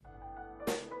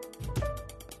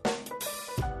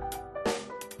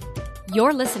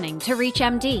You're listening to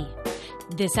ReachMD.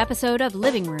 This episode of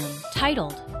Living Room,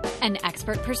 titled An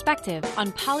Expert Perspective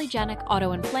on Polygenic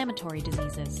Autoinflammatory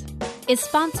Diseases, is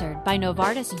sponsored by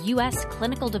Novartis U.S.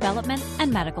 Clinical Development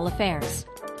and Medical Affairs.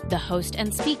 The host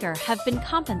and speaker have been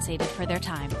compensated for their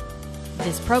time.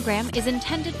 This program is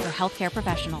intended for healthcare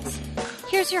professionals.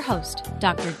 Here's your host,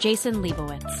 Dr. Jason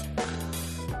Liebowitz.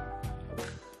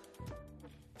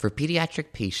 For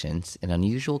pediatric patients, an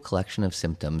unusual collection of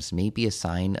symptoms may be a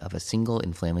sign of a single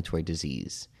inflammatory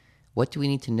disease. What do we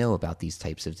need to know about these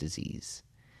types of disease?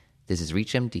 This is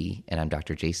ReachMD, and I'm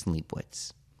Dr. Jason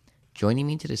Liebowitz. Joining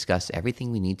me to discuss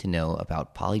everything we need to know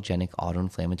about polygenic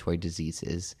autoinflammatory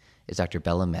diseases is Dr.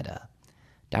 Bella Mehta.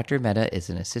 Dr. Mehta is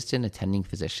an assistant attending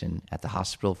physician at the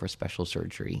Hospital for Special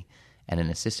Surgery and an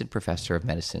assistant professor of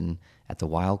medicine at the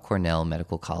Cornell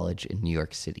Medical College in New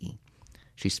York City.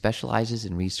 She specializes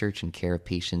in research and care of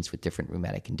patients with different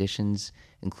rheumatic conditions,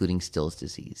 including Still's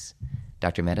disease.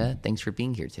 Dr. Mehta, thanks for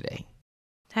being here today.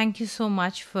 Thank you so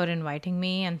much for inviting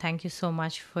me, and thank you so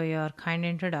much for your kind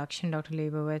introduction, Dr.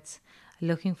 Liebowitz.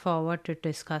 Looking forward to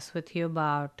discuss with you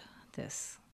about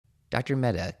this. Dr.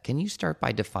 Mehta, can you start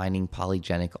by defining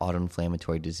polygenic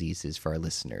autoinflammatory diseases for our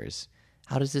listeners?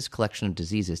 How does this collection of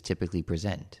diseases typically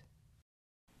present?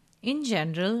 In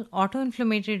general,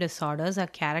 autoinflammatory disorders are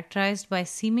characterized by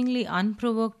seemingly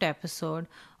unprovoked episode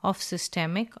of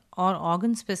systemic or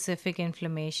organ-specific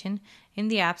inflammation in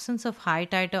the absence of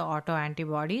high-titer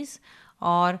autoantibodies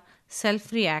or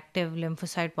self-reactive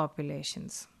lymphocyte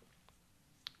populations.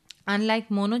 Unlike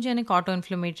monogenic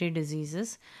autoinflammatory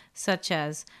diseases such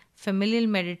as familial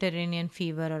Mediterranean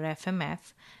fever or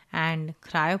FMF and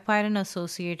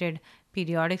cryopyrin-associated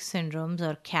periodic syndromes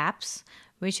or CAPS,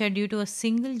 which are due to a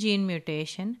single gene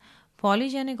mutation,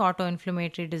 polygenic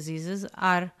autoinflammatory diseases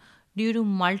are due to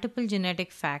multiple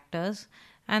genetic factors,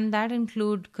 and that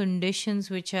include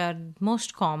conditions which are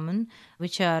most common,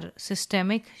 which are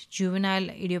systemic juvenile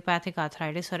idiopathic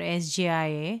arthritis or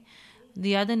SJIA.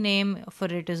 The other name for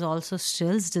it is also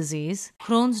Still's disease,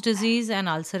 Crohn's disease, and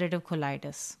ulcerative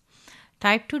colitis.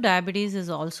 Type 2 diabetes is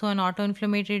also an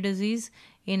autoinflammatory disease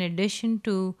in addition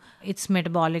to its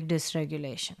metabolic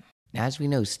dysregulation. As we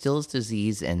know, Still's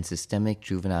disease and systemic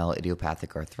juvenile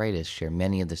idiopathic arthritis share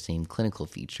many of the same clinical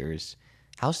features.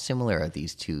 How similar are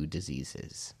these two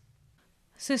diseases?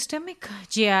 Systemic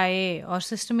JIA or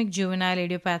systemic juvenile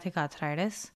idiopathic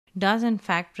arthritis does in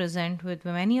fact present with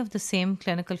many of the same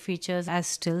clinical features as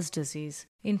Still's disease.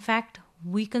 In fact,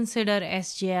 we consider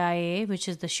SJIA, which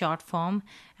is the short form,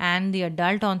 and the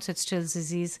adult onset Still's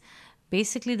disease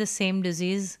basically the same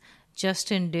disease,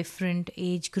 just in different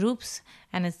age groups,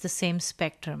 and it's the same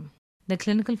spectrum. The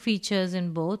clinical features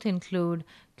in both include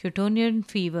cutaneous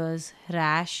fevers,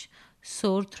 rash,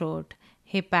 sore throat,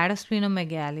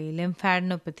 hepatosplenomegaly,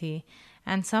 lymphadenopathy,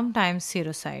 and sometimes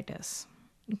serositis.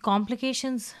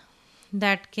 Complications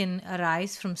that can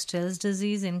arise from Still's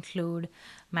disease include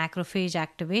macrophage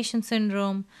activation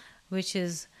syndrome, which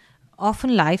is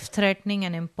often life-threatening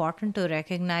and important to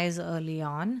recognize early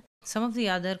on. Some of the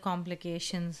other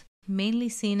complications mainly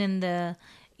seen in the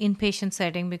inpatient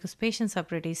setting because patients are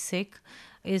pretty sick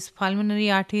is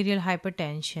pulmonary arterial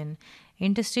hypertension,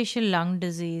 interstitial lung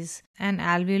disease, and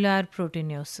alveolar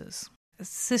proteinosis.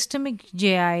 Systemic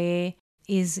JIA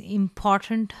is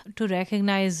important to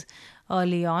recognize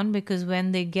early on because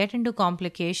when they get into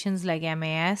complications like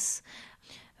MAS,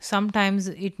 sometimes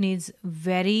it needs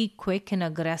very quick and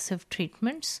aggressive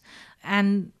treatments,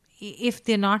 and if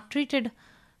they're not treated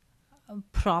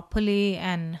properly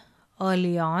and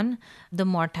early on, the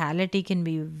mortality can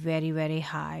be very, very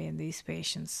high in these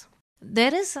patients.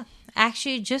 There is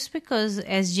actually, just because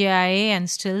SJIA and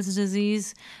Still's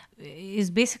disease is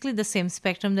basically the same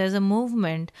spectrum, there's a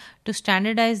movement to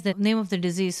standardize the name of the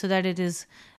disease so that it is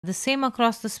the same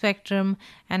across the spectrum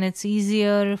and it's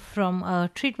easier from a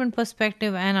treatment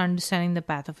perspective and understanding the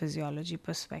pathophysiology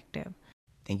perspective.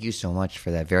 Thank you so much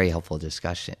for that very helpful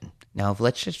discussion. Now,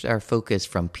 let's shift our focus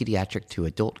from pediatric to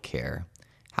adult care.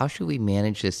 How should we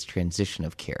manage this transition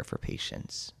of care for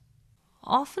patients?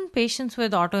 Often patients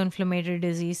with autoinflammatory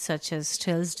disease such as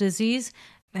Still's disease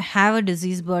have a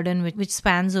disease burden which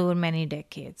spans over many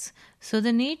decades. So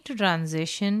the need to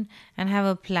transition and have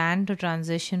a plan to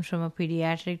transition from a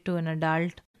pediatric to an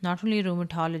adult, not only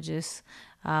rheumatologists,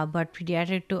 but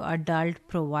pediatric to adult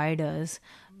providers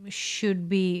should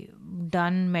be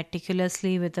done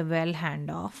meticulously with a well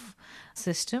handoff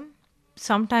system.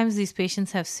 Sometimes these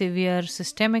patients have severe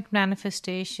systemic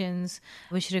manifestations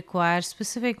which require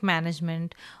specific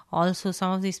management. Also,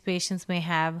 some of these patients may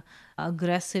have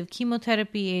aggressive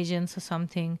chemotherapy agents or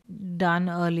something done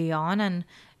early on, and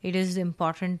it is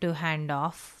important to hand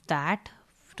off that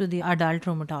to the adult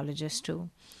rheumatologist too.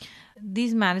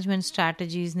 These management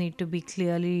strategies need to be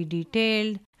clearly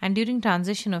detailed, and during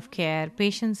transition of care,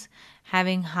 patients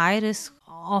having high risk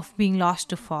of being lost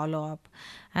to follow-up,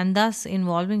 and thus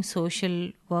involving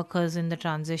social workers in the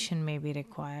transition may be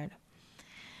required.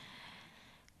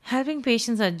 Helping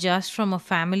patients adjust from a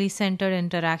family-centered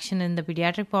interaction in the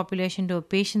pediatric population to a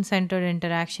patient-centered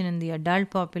interaction in the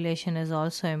adult population is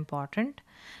also important.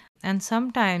 And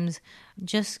sometimes,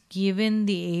 just given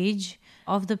the age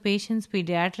of the patients,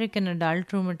 pediatric and adult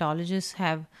rheumatologists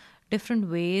have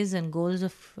different ways and goals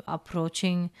of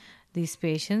approaching these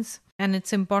patients. And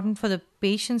it's important for the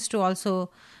patients to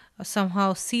also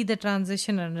somehow see the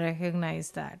transition and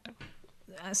recognize that.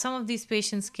 Some of these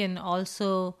patients can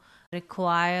also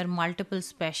require multiple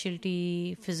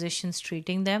specialty physicians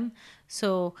treating them.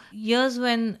 So years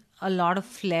when a lot of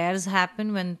flares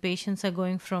happen, when patients are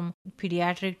going from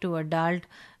pediatric to adult,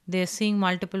 they're seeing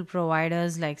multiple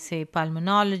providers like, say,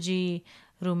 pulmonology,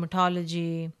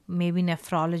 rheumatology, maybe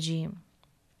nephrology.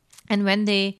 And when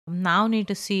they now need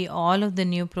to see all of the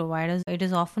new providers, it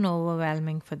is often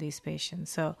overwhelming for these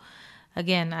patients. So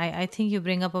again, I think you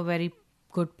bring up a very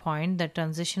good point that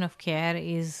transition of care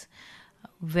is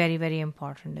very, very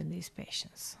important in these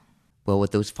patients. Well,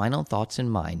 with those final thoughts in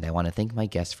mind, I want to thank my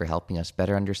guests for helping us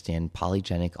better understand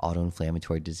polygenic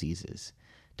autoinflammatory diseases.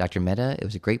 Dr. Mehta, it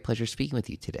was a great pleasure speaking with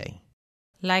you today.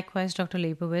 Likewise, Dr.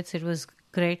 Liebowitz, it was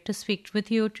great to speak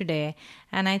with you today.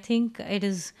 And I think it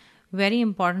is very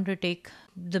important to take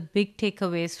the big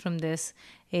takeaways from this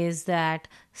is that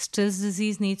Still's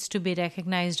disease needs to be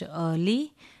recognized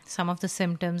early. Some of the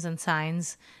symptoms and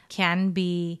signs can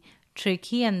be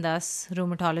tricky, and thus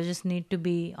rheumatologists need to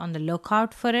be on the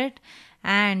lookout for it.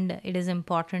 And it is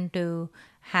important to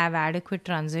have adequate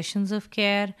transitions of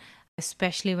care,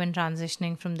 especially when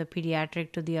transitioning from the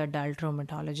pediatric to the adult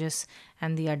rheumatologists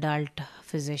and the adult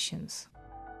physicians.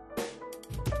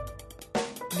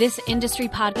 This industry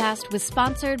podcast was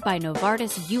sponsored by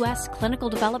Novartis U.S. Clinical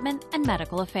Development and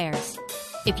Medical Affairs.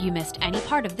 If you missed any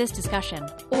part of this discussion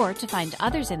or to find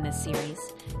others in this series,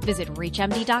 visit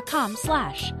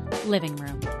reachmd.com/living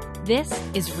room. This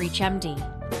is ReachMD.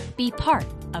 Be part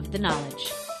of the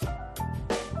knowledge.